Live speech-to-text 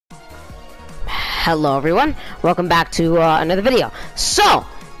Hello everyone, welcome back to another video. So,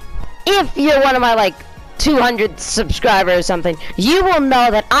 if you're one of my like 200 subscribers or something, you will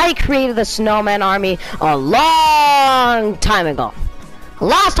know that I created the Snowman army a long time ago.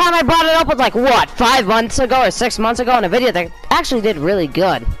 Last time I brought it up was like, what, 5 months ago or 6 months ago in a video that actually did really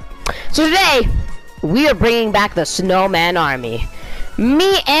good. So today, we are bringing back the Snowman army.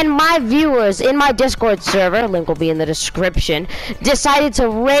 Me and my viewers in my Discord server, link will be in the description, decided to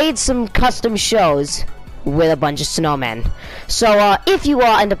raid some custom shows with a bunch of snowmen. So, if you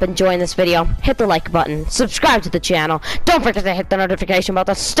all end up enjoying this video, hit the like button, subscribe to the channel, don't forget to hit the notification bell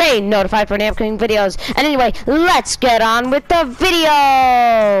to stay notified for any upcoming videos. And anyway, let's get on with the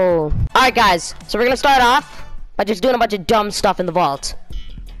video! Alright guys, so we're gonna start off by just doing a bunch of dumb stuff in the vault.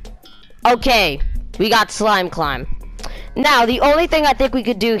 Okay, we got Slime Climb. Now, the only thing I think we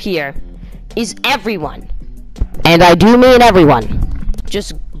could do here is everyone, and I do mean everyone,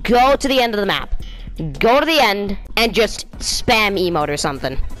 just go to the end of the map. Go to the end and just spam emote or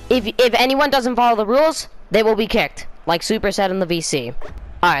something. If anyone doesn't follow the rules, they will be kicked, like Super said in the VC.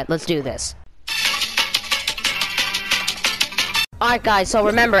 Alright, let's do this. Alright guys, so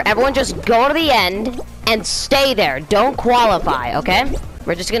remember, everyone just go to the end and stay there. Don't qualify, okay?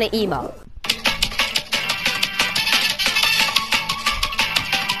 We're just gonna emote.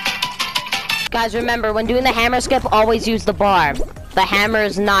 Guys, remember, when doing the hammer skip, always use the bar. The hammer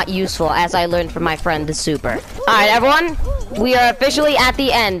is not useful, as I learned from my friend, the Super. Alright, everyone, we are officially at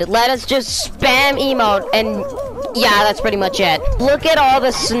the end. Let us just spam emote, and yeah, that's pretty much it. Look at all the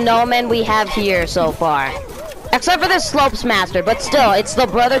snowmen we have here so far. Except for the Slopes Master, but still, it's the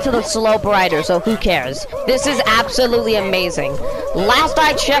brother to the Slope Rider, so who cares? This is absolutely amazing. Last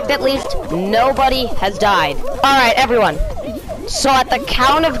I checked, at least, nobody has died. Alright, everyone. So at the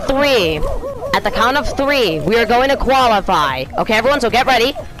count of three, we are going to qualify. Okay, everyone, so get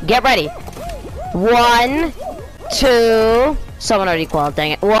ready. Get ready. 1, 2... Someone already qualified,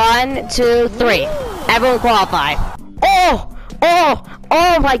 dang it. 1, 2, 3. Everyone qualify. Oh! Oh!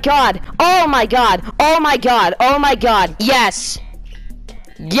 Oh my god! Oh my god! Oh my god! Oh my god! Yes!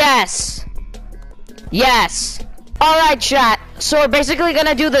 Yes! Yes! Alright, chat. So we're basically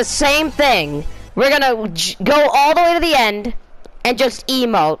gonna do the same thing. We're gonna go all the way to the end and just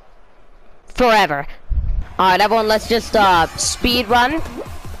emote forever. Alright, everyone, let's just speed run.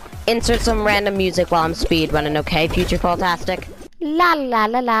 Insert some random music while I'm speed running, okay? Future Falltastic. La la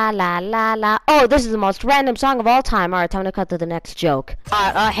la la la la la. Oh, this is the most random song of all time. Alright, time to cut to the next joke.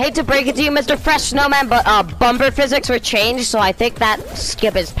 Hate to break it to you, Mr. Fresh Snowman, but bumper physics were changed, so I think that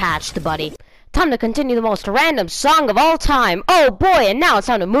skip is patched, buddy. Time to continue the most random song of all time. Oh boy, and now it's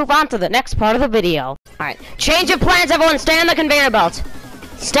time to move on to the next part of the video. Alright, change of plans, everyone. Stay on the conveyor belt.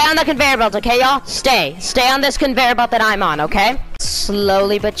 Stay on the conveyor belt, okay, y'all? Stay on this conveyor belt that I'm on, okay?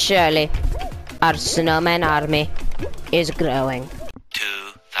 Slowly but surely, our snowman army is growing.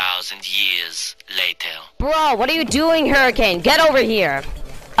 2,000 years later. Bro, what are you doing, Hurricane? Get over here.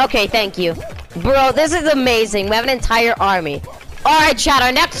 Okay, thank you. Bro, this is amazing. We have an entire army. Alright, chat,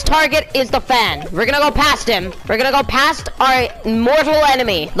 our next target is the fan. We're gonna go past him. We're gonna go past our mortal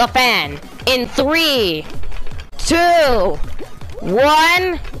enemy, the fan. In 3, 2,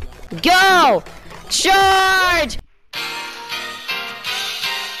 1, go! Charge!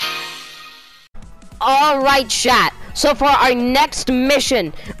 Alright, chat. So for our next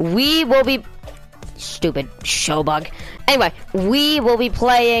mission, we will be... Stupid showbug. Anyway, we will be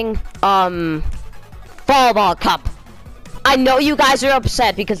playing, Fall Ball Cup. I know you guys are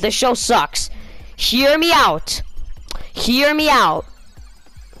upset because this show sucks. Hear me out. Hear me out.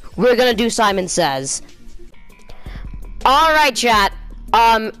 We're gonna do Simon Says. Alright, chat.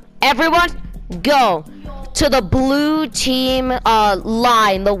 Everyone, go to the blue team,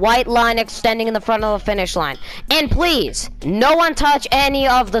 line, the white line extending in the front of the finish line. And please, no one touch any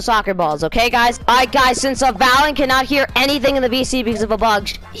of the soccer balls, okay, guys? Alright, guys, since Valen cannot hear anything in the VC because of a bug,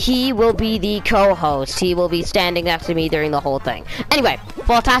 he will be the co-host. He will be standing next to me during the whole thing. Anyway,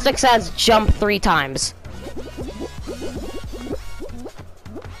 Falltastic Says jump 3 times.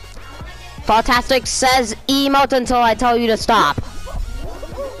 Falltastic Says emote until I tell you to stop.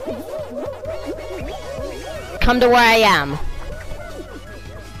 Come to where I am.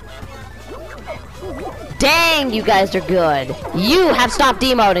 Dang, you guys are good. You have stopped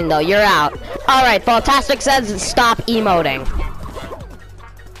emoting, though. You're out. Alright, Falltastic Says stop emoting.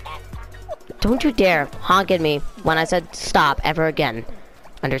 Don't you dare honk at me when I said stop ever again.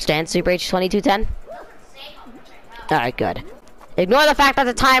 Understand, Super H2210? Alright, good. Ignore the fact that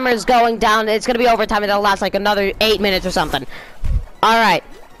the timer is going down. It's gonna be overtime. It'll last like another 8 minutes or something. Alright.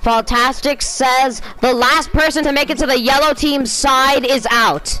 Falltastic Says the last person to make it to the yellow team's side is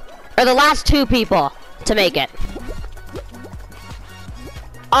out. or the last 2 people to make it.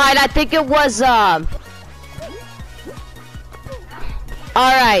 Alright, I think it was,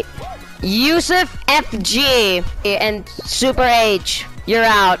 alright. Yusuf, FG, and Super H, you're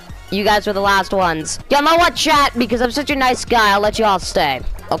out. You guys were the last ones. Y'all know what, chat? Because I'm such a nice guy, I'll let you all stay.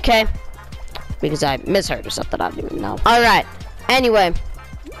 Okay? Because I misheard or something, I don't even know. Alright. Anyway.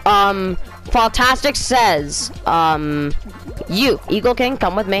 Falltastic Says, you, Eagle King,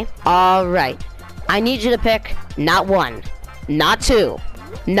 come with me. Alright. I need you to pick not 1, not 2,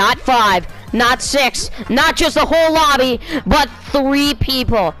 not 5, not 6, not just the whole lobby, but 3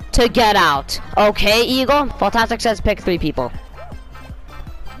 people to get out. Okay, Eagle? Falltastic Says pick 3 people.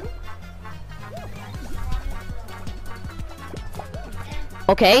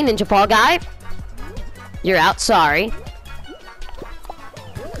 Okay, Ninja Fall Guy. You're out, sorry.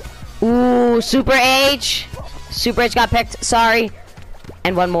 Ooh, Super H. Super H got picked, sorry.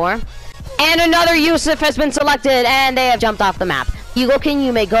 And 1 more. And another Yusuf has been selected, and they have jumped off the map. Eagle King,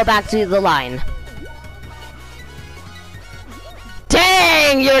 you may go back to the line.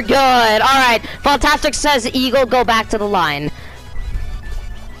 Dang, you're good. Alright, Falltastic Says, Eagle, go back to the line.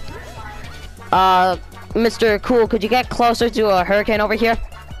 Mr. Cool, could you get closer to a hurricane over here?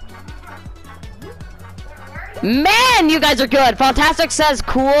 Man, you guys are good. Falltastic Says,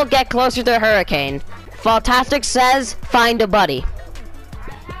 cool, get closer to a hurricane. Falltastic Says, find a buddy.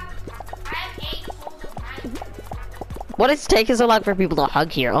 What is taking so long for people to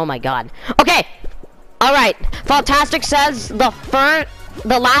hug here? Oh my god. Okay. Alright. Falltastic Says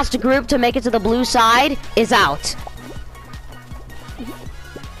the last group to make it to the blue side is out.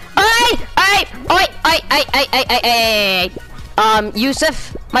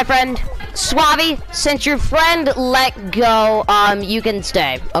 Yusuf, my friend, Suave, since your friend let go, you can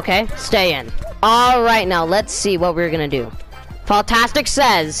stay, okay? Stay in. Alright, now let's see what we're gonna do. Falltastic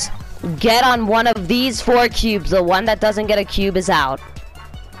Says, get on one of these 4 cubes. The one that doesn't get a cube is out.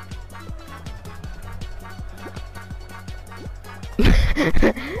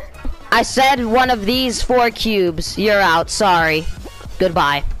 I said one of these 4 cubes. You're out, sorry.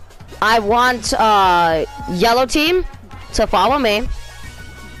 Goodbye. I want, yellow team to follow me.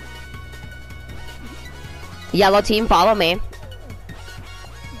 Yellow team, follow me.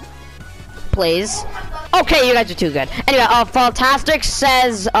 Please. Okay, you guys are too good. Anyway, Falltastic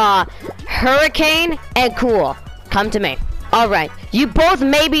Says, Hurricane and Cool. Come to me. Alright, you both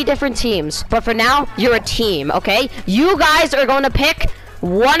may be different teams, but for now, you're a team, okay? You guys are going to pick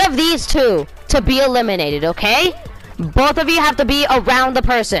one of these 2 to be eliminated, okay? Both of you have to be around the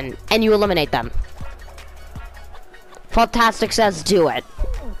person, and you eliminate them. Falltastic Says, do it.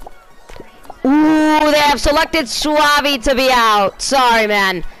 Ooh, they have selected Suave to be out. Sorry,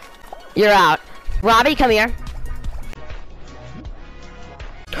 man. You're out. Robbie, come here.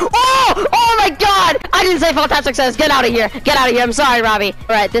 Oh! Oh my god! I didn't say Falltastic Says. Get out of here. Get out of here. I'm sorry, Robbie.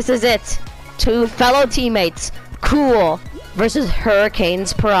 Alright, this is it. 2 fellow teammates. Cool versus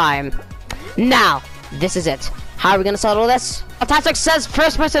Hurricane's Prime. Now, this is it. How are we gonna settle this? Falltastic Says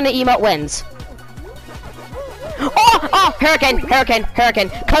first person to emote wins. Oh! Oh! Hurricane! Hurricane! Hurricane!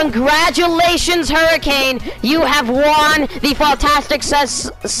 Congratulations, Hurricane! You have won the Falltastic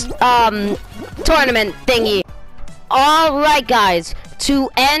Says, tournament thingy. Alright, guys. To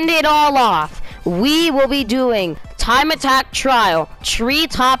end it all off, we will be doing Time Attack Trial,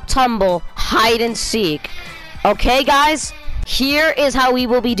 Treetop Tumble, Hide and Seek. Okay, guys? Here is how we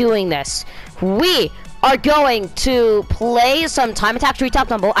will be doing this. We are going to play some Time Attack Treetop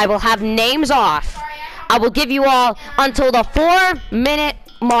Tumble. I will have names off. I will give you all until the 4-minute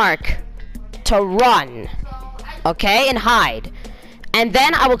mark to run. Okay? And hide. And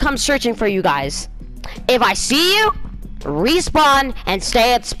then I will come searching for you guys. If I see you, respawn and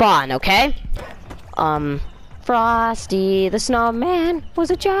stay at spawn, okay? Frosty the Snowman was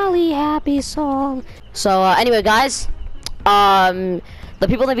a jolly happy song. So, anyway, guys, the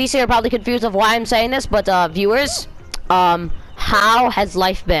people in the VC are probably confused of why I'm saying this, but, viewers, how has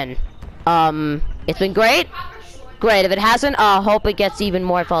life been? It's been great? Great. If it hasn't, hope it gets even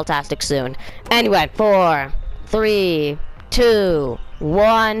more fantastic soon. Anyway, 4, 3, 2,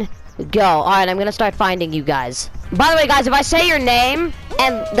 1, go. Alright, I'm gonna start finding you guys. By the way, guys, if I say your name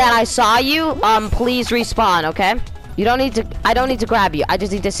and that I saw you, please respawn, okay? You don't need to, I don't need to grab you. I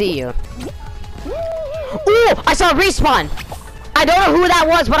just need to see you. Ooh, I saw a respawn. I don't know who that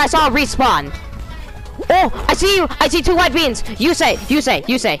was, but I saw a respawn. Oh, I see you. I see 2 white beans. You say.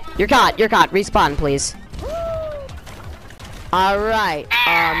 You're caught. Respawn, please. Alright.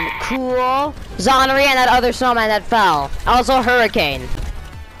 Cool. Zonery and that other snowman that fell. Also Hurricane.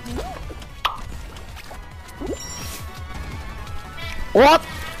 Whoop.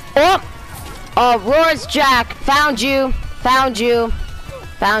 Oh, Roars Jack, found you. Found you.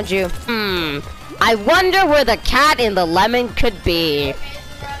 Found you. I wonder where the cat in the lemon could be.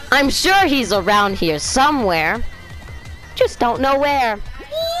 I'm sure he's around here somewhere. Just don't know where.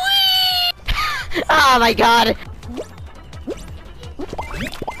 Oh my god.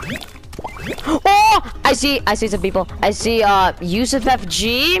 Oh, I see some people. I see Yusuf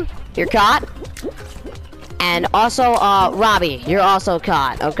FG, you're caught. And also Robbie, you're also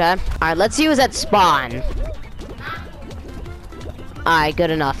caught, okay? Alright, let's see who's at spawn. Alright,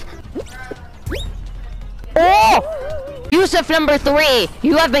 good enough. Oh! Yusuf number 3,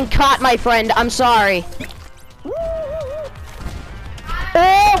 you have been caught, my friend. I'm sorry.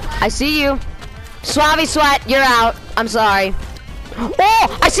 Oh! I see you. Suave Sweat, you're out. I'm sorry.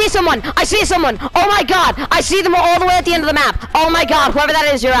 Oh! I see someone! I see someone! Oh my god! I see them all the way at the end of the map! Oh my god, whoever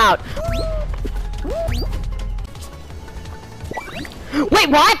that is, you're out. Wait,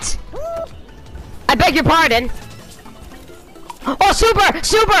 what? I beg your pardon. Oh, Super!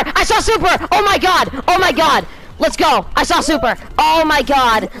 Super! I saw Super! Oh my god! Oh my god! Let's go! I saw Super! Oh my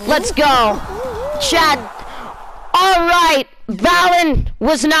god! Let's go! Chad! Alright! Valen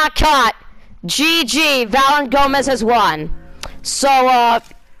was not caught! GG! Valen Gomez has won! So,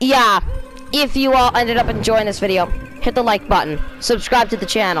 yeah. If you all ended up enjoying this video, hit the like button, subscribe to the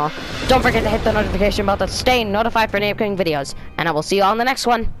channel. Don't forget to hit the notification bell to stay notified for any upcoming videos. And I will see you all in the next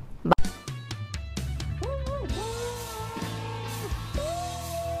one.